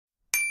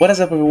What is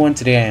up everyone,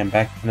 today I am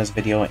back in this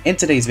video. In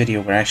today's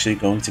video we're actually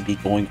going to be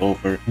going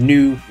over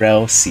new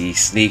Rell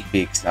sneak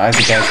peeks. Now, as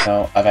you guys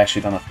know, I've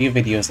actually done a few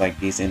videos like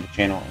these in the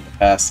channel in the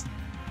past,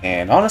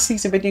 and honestly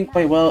these have been doing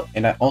quite well,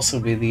 and I also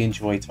really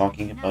enjoy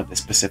talking about this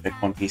specific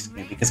One Piece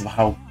game because of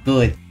how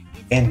good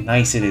and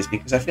nice it is,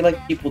 because I feel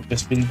like people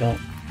just really don't,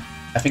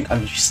 I think,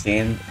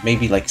 understand,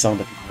 maybe like some of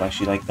the people who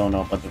actually like don't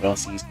know about the Rell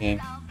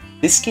game.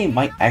 This game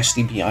might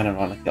actually be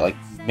unironically like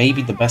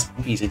maybe the best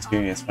One Piece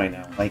experience right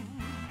now. Like,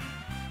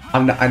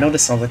 I know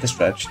this sounds like a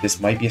stretch, this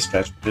might be a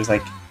stretch, but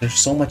there's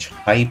so much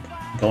hype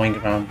going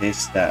around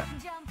this that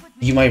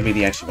you might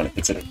really actually want to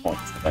consider going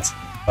to the best.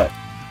 But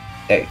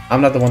hey,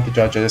 I'm not the one to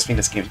judge. I just think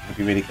this game is going to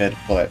be really good.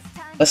 But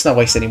let's not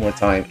waste any more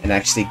time and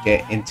actually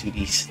get into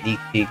these sneak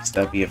peeks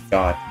that we have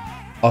got.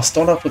 I'll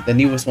start off with the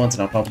newest ones,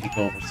 and I'll probably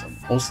go over some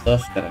old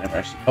stuff that I never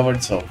actually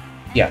covered. So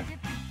yeah,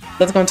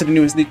 let's go into the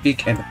newest sneak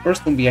peek, and the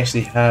first one we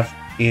actually have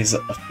is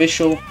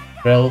official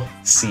Rell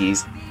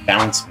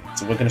BOUNCEMAN.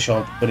 So we're going to show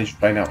the footage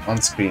right now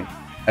on screen.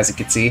 As you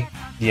can see,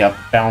 yeah,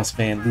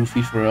 BOUNCEMAN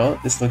Luffy for real.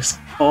 This looks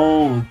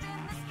cold.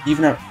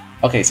 Even have,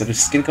 okay, so there's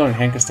skin color and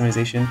hand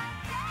customization.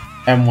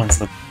 M1s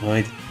look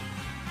good.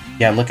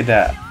 Yeah, look at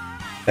that.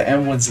 The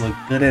M1s look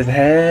good as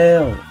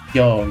hell.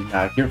 Yo,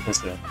 nah, your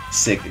first gonna look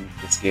sick in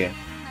this game.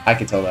 I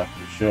can tell that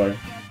for sure.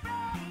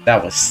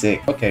 That was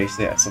sick. Okay,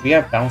 so yeah, so we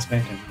have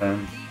BOUNCEMAN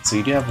confirmed. So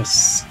you do have a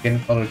skin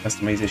color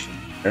customization,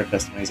 hair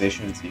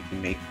customization, so you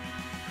can make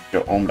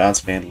your own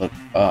BOUNCEMAN look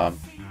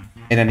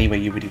in any way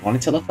you really want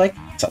it to look like.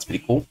 So that's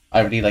pretty cool. I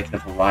really like the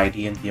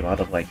variety and the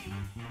amount of like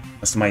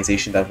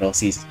customization that Rell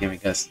is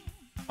giving us.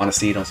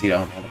 Honestly, you don't see that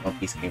on all the One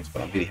Piece games,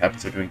 but I'm really happy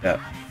they're doing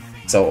that.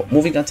 So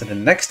moving on to the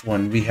next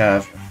one, we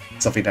have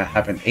something that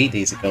happened 8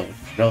 days ago,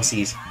 which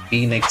is Rell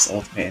Phoenix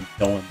Ultimate and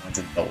Dolan Lens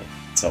and Dolan.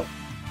 So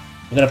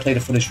we're gonna play the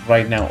footage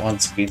right now on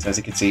screen. So as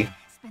you can see,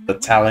 the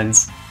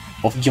talons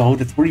of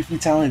the 43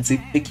 talons, they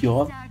pick you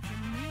up.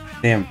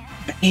 Damn,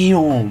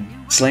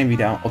 bam, slam me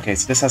down. Okay,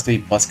 so this has to be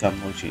BOUNCEMAN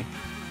Mochi.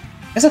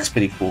 This looks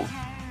pretty cool.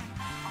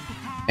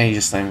 And you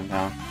just slam him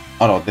down.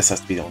 Oh no, this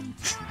has to be the old.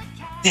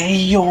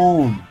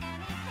 Damn!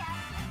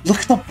 Look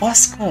at the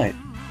buzz cut!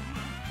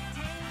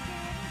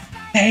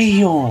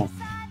 Damn!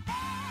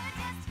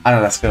 I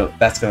know that's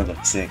gonna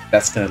look sick.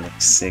 That's gonna look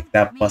sick.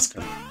 That buzz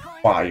cut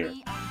fire.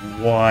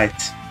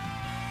 What?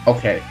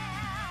 Okay.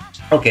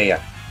 Okay,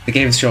 yeah. The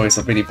game is showing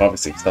some pretty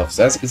promising stuff.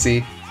 So as you can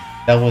see,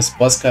 that was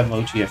BOUNCEMAN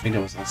Mochi. I think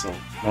there was also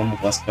normal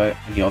buzz cut,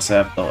 and you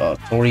also have the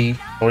Tori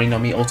no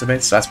Mi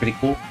ultimate. So that's pretty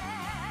cool.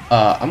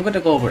 I'm gonna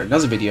go over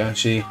another video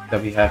actually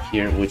that we have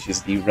here, which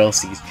is the Rell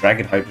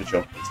Dragon Hybrid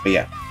Showcase. But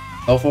yeah,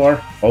 so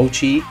far,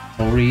 Mochi,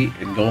 Tori,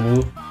 and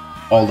Gomu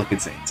all look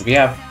insane. So we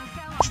have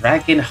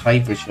Dragon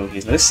Hybrid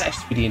Showcase. Now, this is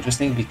actually pretty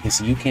interesting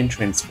because you can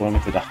transform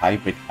into the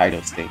hybrid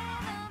Kaido state.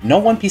 No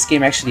One Piece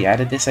game actually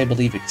added this, I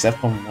believe, except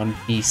from One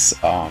Piece,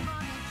 a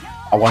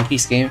One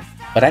Piece game.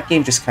 But that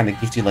game just kind of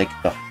gives you like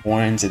the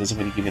horns. It doesn't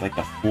really give you like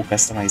the full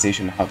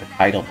customization of how the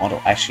Kaido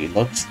model actually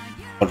looks.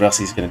 But Rell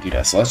is gonna do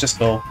that. So let's just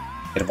go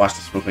and watch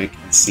this real quick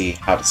and see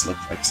how this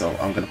looks like. So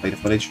I'm gonna play the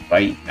footage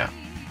right now.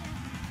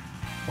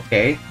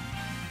 Okay,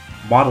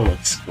 model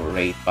looks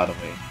great, by the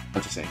way.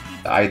 I'm just saying,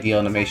 the ideal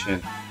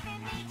animation,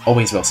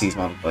 always Rell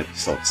model, like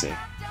so sick.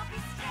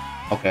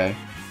 Okay,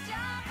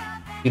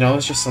 you know,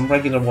 it's just some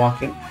regular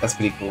walking. That's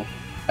pretty cool.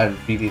 I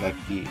really like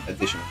the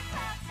addition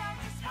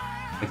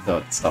of like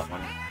the stuff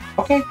on it.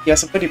 Okay, yeah,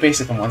 some pretty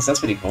basic ones. That's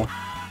pretty cool.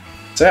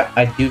 So yeah,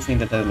 I do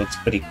think that looks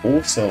pretty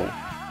cool. So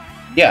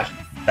yeah,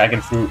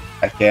 Dragon Fruit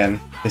again.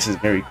 This is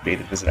very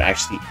creative because they're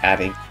actually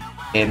adding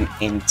an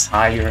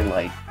entire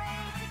like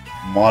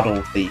model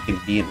that you can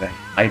be in the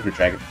hybrid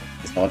dragon.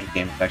 This modern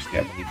game has actually,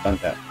 I believe, done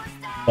that.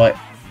 But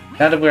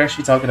now that we're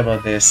actually talking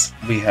about this,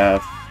 we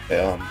have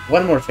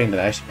one more thing that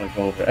I actually want to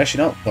go over.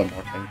 Actually, not one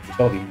more thing. There's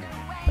probably more.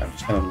 I'm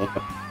just gonna look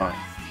up and find.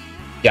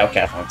 Yeah,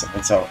 okay, I found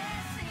something. So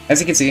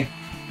as you can see,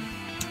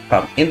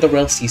 in the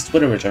Rell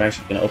Twitter, which I'm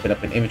actually gonna open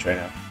up an image right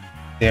now.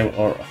 There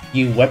are a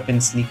few weapon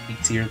sneak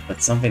peeks here,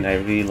 but something I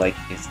really like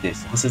is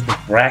this. This is the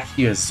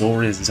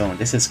Brachiosaurus Zone.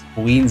 This is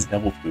Queen's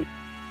Double Fruit.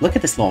 Look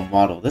at this little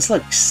model. This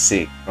looks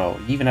sick, bro.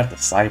 You even have the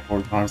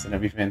cyborg arms and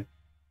everything.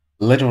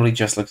 Literally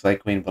just looks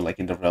like Queen, but like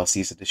in the Rell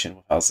edition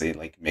with how they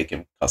like make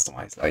him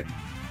customized. Like,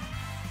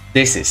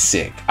 this is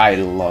sick. I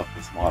love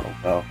this model,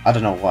 bro. I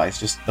don't know why. It's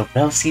just the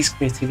Rell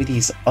creativity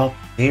is up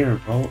there,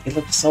 bro. It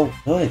looks so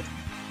good.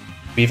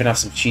 We even have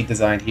some sheet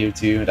design here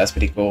too. That's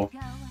pretty cool.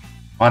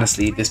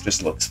 Honestly, this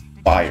just looks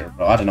fire,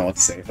 bro. I don't know what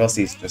to say. Rell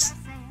is just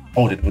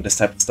loaded with this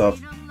type of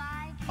stuff.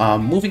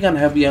 Moving on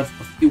ahead, we have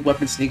a few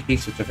weapon sneak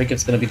peeks, which I think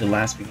it's going to be the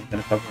last thing I'm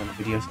going to cover on the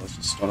video, so let's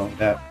just start on with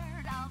that.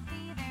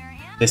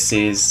 This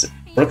is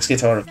Brook's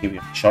guitar, okay, we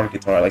have Shark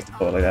guitar, I like to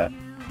call it like that.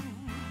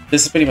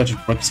 This is pretty much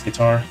Brook's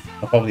guitar,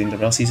 probably in the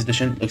Rell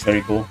edition. Looks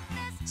very cool.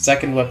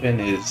 Second weapon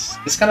is,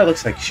 this kind of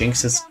looks like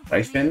Shinx's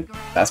Gryphon.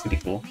 That's pretty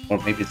cool. Or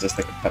maybe it's just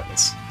like a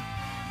cutlass.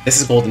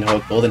 This is Golden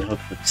Hook. Golden Hook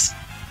looks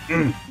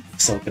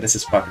so good. This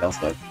is Crocodile's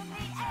Hook.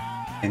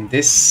 And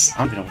this, I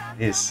don't even know what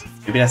that is.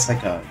 Maybe that's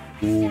like a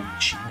dual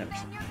machine or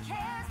something.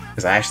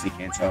 Because I actually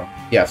can't tell.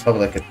 Yeah, it's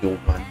probably like a dual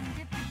one.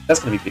 that's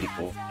gonna be pretty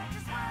cool.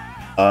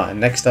 And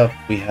next up,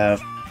 we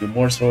have a few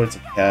more swords.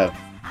 We have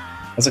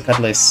a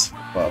cutlass,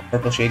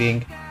 purple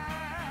shading.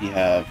 We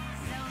have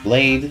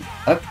blade.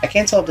 I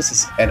can't tell if this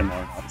is enema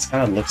or not. This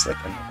kind of looks like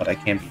enema, but I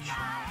can't be sure.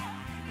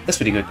 That's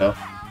pretty good though.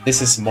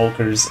 This is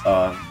Smolker's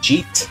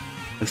Jeet.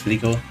 Looks pretty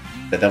cool.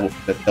 The double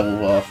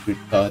fruit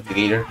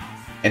gator.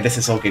 And this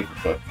is Soul Fruit,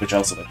 which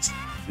also looks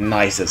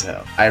nice as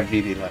hell. I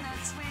really like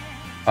this.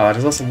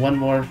 There's also one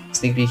more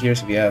sneak peek here.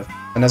 So we have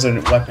another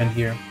weapon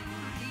here,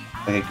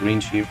 like a green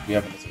shield. We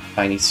have another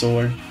tiny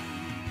sword.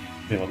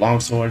 We have a long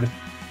sword,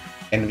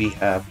 and we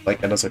have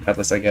like another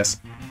cutlass, I guess.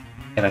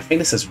 And I think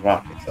this is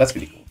rocket. So that's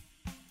pretty cool.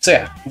 So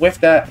yeah, with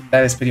that,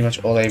 that is pretty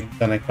much all I'm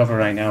gonna cover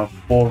right now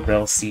for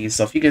Rell C's.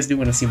 So if you guys do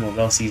want to see more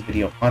Rell C's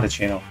video on the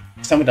channel,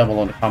 just tell me down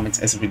below in the comments,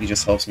 as it really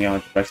just helps me out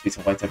and directs me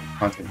to what type of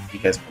content you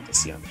guys want to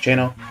see on the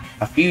channel.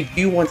 If you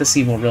do want to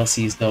see more Rell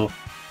C's though,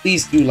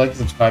 please do like and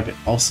subscribe, and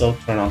also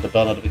turn on the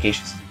bell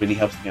notifications. It really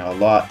helps me out a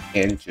lot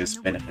and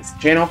just benefits the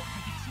channel.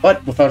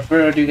 But without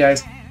further ado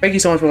guys, thank you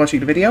so much for watching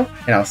the video,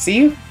 and I'll see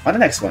you on the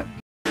next one.